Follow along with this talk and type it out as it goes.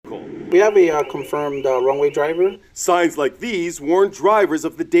We have a confirmed runway driver. Signs like these warn drivers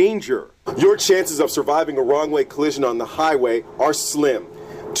of the danger. Your chances of surviving a wrong-way collision on the highway are slim.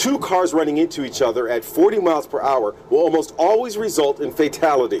 Two cars running into each other at 40 miles per hour will almost always result in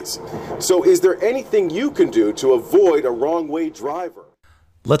fatalities. So is there anything you can do to avoid a wrong-way driver?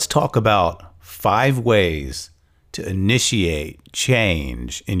 Let's talk about 5 ways to initiate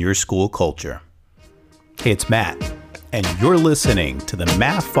change in your school culture. Hey, it's Matt, and you're listening to the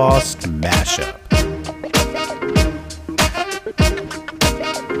MathFost Mashup.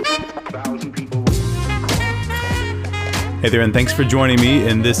 Hey there, and thanks for joining me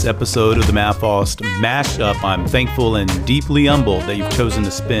in this episode of the MathFost Mashup. I'm thankful and deeply humbled that you've chosen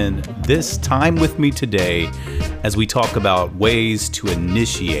to spend this time with me today as we talk about ways to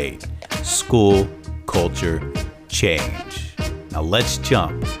initiate school culture change. Now let's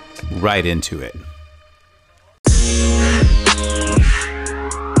jump right into it.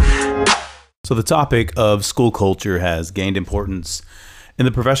 So the topic of school culture has gained importance in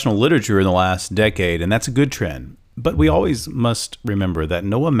the professional literature in the last decade, and that's a good trend. But we always must remember that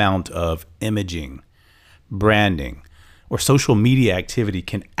no amount of imaging, branding, or social media activity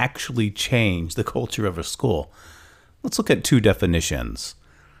can actually change the culture of a school. Let's look at 2 definitions.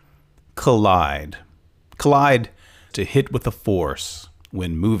 Collide. Collide, to hit with a force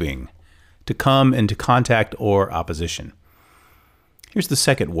when moving, to come into contact or opposition. Here's the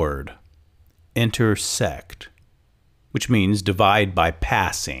second word, intersect, which means divide by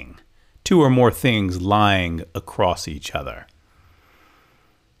passing. 2 or more things lying across each other.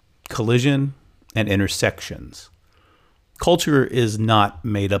 Collision and intersections. Culture is not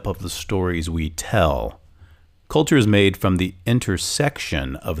made up of the stories we tell. Culture is made from the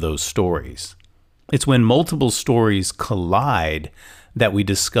intersection of those stories. It's when multiple stories collide that we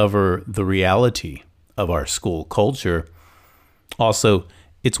discover the reality of our school culture. Also,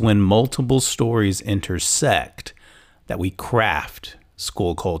 it's when multiple stories intersect that we craft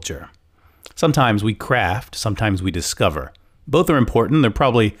school culture. Sometimes we craft, sometimes we discover. Both are important. They're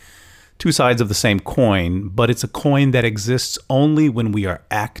probably 2 sides of the same coin, but it's a coin that exists only when we are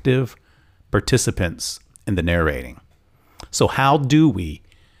active participants in the narrating. So how do we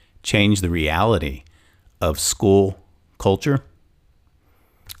change the reality of school culture?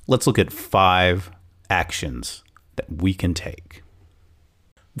 Let's look at 5 actions that we can take.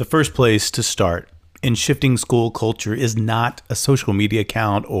 The first place to start in shifting school culture is not a social media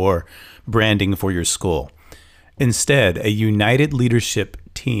account or branding for your school. Instead, a united leadership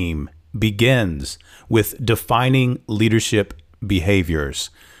team begins with defining leadership behaviors.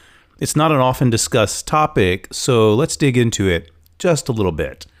 It's not an often discussed topic, so let's dig into it just a little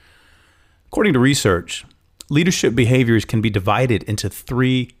bit. According to research, leadership behaviors can be divided into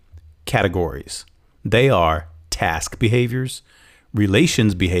 3 categories. They are task behaviors,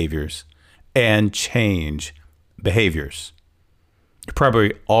 relations behaviors, and change behaviors. You're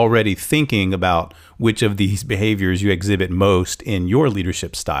probably already thinking about which of these behaviors you exhibit most in your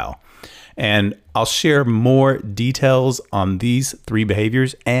leadership style. And I'll share more details on these 3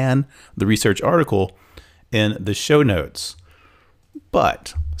 behaviors and the research article in the show notes.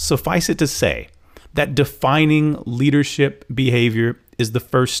 But suffice it to say that defining leadership behavior is the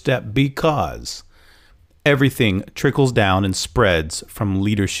first step, because everything trickles down and spreads from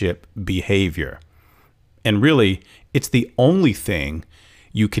leadership behavior. And really, it's the only thing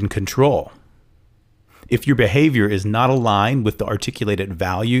you can control. If your behavior is not aligned with the articulated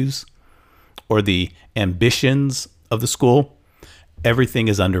values or the ambitions of the school, everything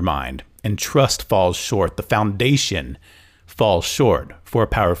is undermined and trust falls short. The foundation falls short for a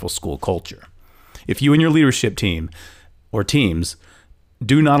powerful school culture. If you and your leadership team or teams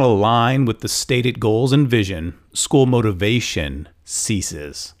do not align with the stated goals and vision, school motivation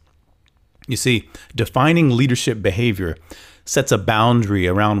ceases. You see, defining leadership behavior sets a boundary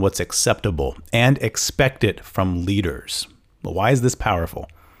around what's acceptable and expected from leaders. Well, why is this powerful?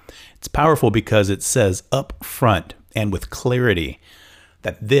 It's powerful because it says up front and with clarity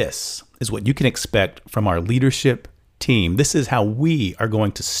that this is what you can expect from our leadership team. This is how we are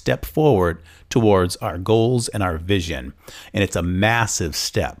going to step forward towards our goals and our vision. And it's a massive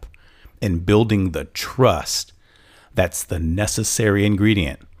step in building the trust that's the necessary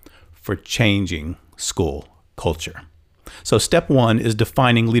ingredient for changing school culture. So step 1 is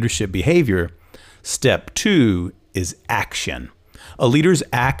defining leadership behavior. Step 2 is action. A leader's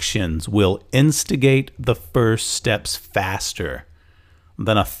actions will instigate the first steps faster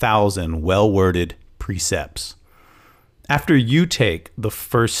than 1,000 well-worded precepts. After you take the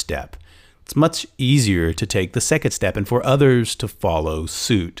first step, it's much easier to take the second step and for others to follow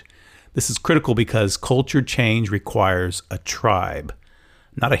suit. This is critical because culture change requires a tribe,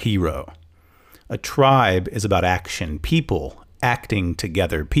 not a hero. A tribe is about action, people acting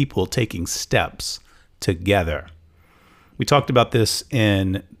together, people taking steps together. We talked about this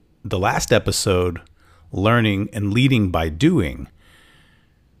in the last episode, learning and leading by doing.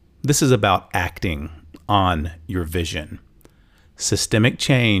 This is about acting on your vision. Systemic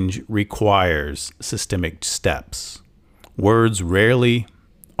change requires systemic steps. Words rarely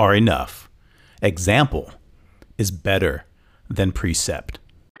are enough. Example is better than precept.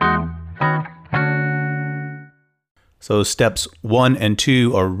 So steps 1 and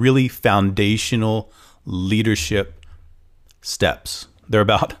 2 are really foundational leadership steps. They're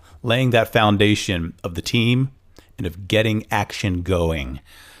about laying that foundation of the team and of getting action going.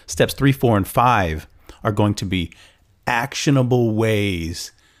 Steps 3, 4, and 5 are going to be actionable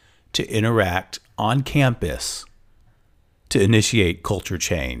ways to interact on campus to initiate culture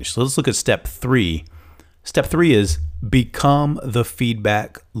change. So let's look at step 3. Step 3 is become the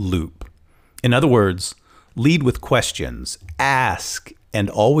feedback loop. In other words, lead with questions, ask, and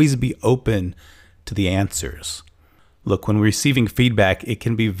always be open to the answers. Look, when receiving feedback, it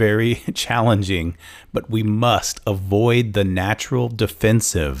can be very challenging, but we must avoid the natural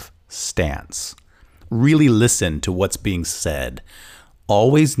defensive stance. Really listen to what's being said.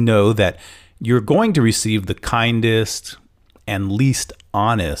 Always know that you're going to receive the kindest and least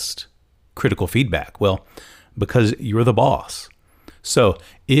honest critical feedback. Well, because you're the boss. So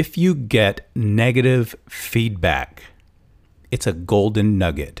if you get negative feedback, it's a golden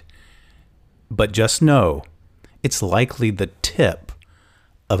nugget. But just know, it's likely the tip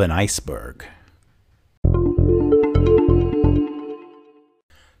of an iceberg.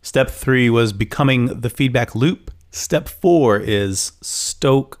 Step 3 was becoming the feedback loop. Step 4 is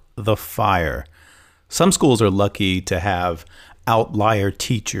stoke the fire. Some schools are lucky to have outlier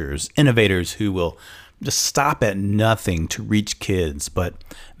teachers, innovators who will just stop at nothing to reach kids. But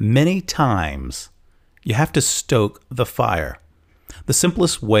many times you have to stoke the fire. The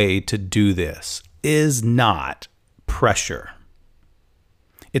simplest way to do this is not pressure.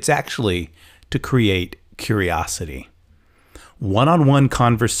 It's actually to create curiosity. One-on-one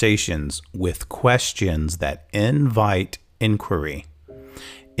conversations with questions that invite inquiry.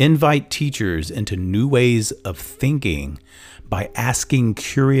 Invite teachers into new ways of thinking by asking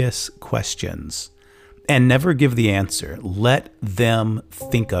curious questions. And never give the answer. Let them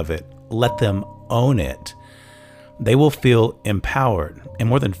think of it. Let them own it. They will feel empowered. And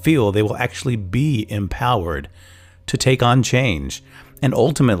more than feel, they will actually be empowered to take on change. And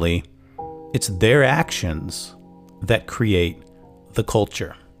ultimately, it's their actions that create the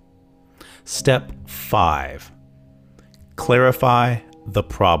culture. Step 5, clarify the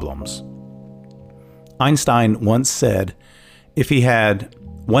problems. Einstein once said, if he had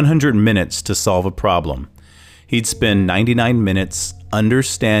 100 minutes to solve a problem, he'd spend 99 minutes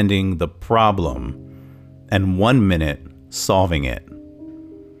understanding the problem and 1 minute solving it.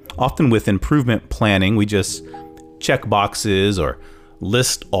 Often with improvement planning, we just check boxes or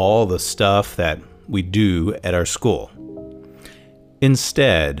list all the stuff that we do at our school.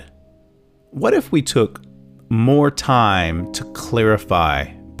 Instead, what if we took more time to clarify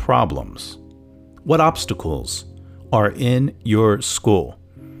problems? What obstacles are in your school?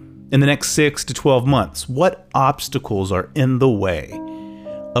 In the next 6 to 12 months, what obstacles are in the way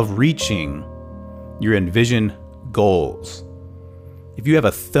of reaching your envisioned goals? If you have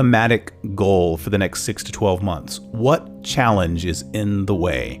a thematic goal for the next 6 to 12 months, what challenge is in the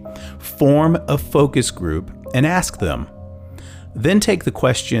way? Form a focus group and ask them. Then take the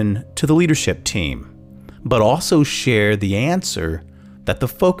question to the leadership team, but also share the answer that the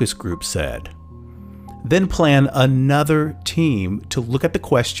focus group said. Then plan another team to look at the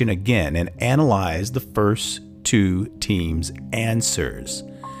question again and analyze the first 2 teams' answers.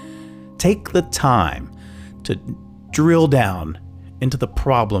 Take the time to drill down into the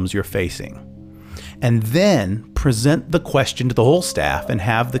problems you're facing, and then present the question to the whole staff and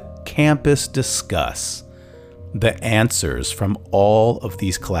have the campus discuss the answers from all of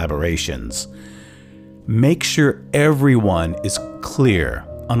these collaborations. Make sure everyone is clear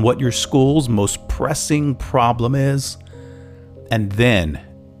on what your school's most pressing problem is, and then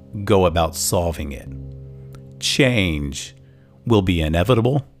go about solving it. Change will be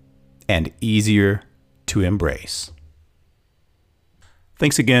inevitable and easier to embrace.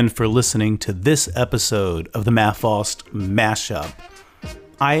 Thanks again for listening to this episode of the MathFost Mashup.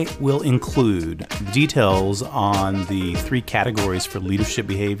 I will include details on the 3 categories for leadership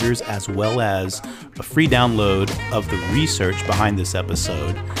behaviors, as well as a free download of the research behind this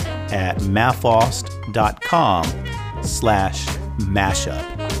episode at mafost.com/mashup.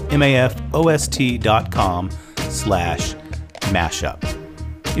 mafost.com/mashup.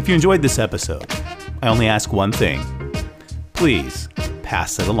 If you enjoyed this episode, I only ask one thing. Please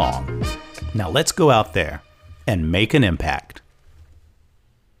pass it along. Now let's go out there and make an impact.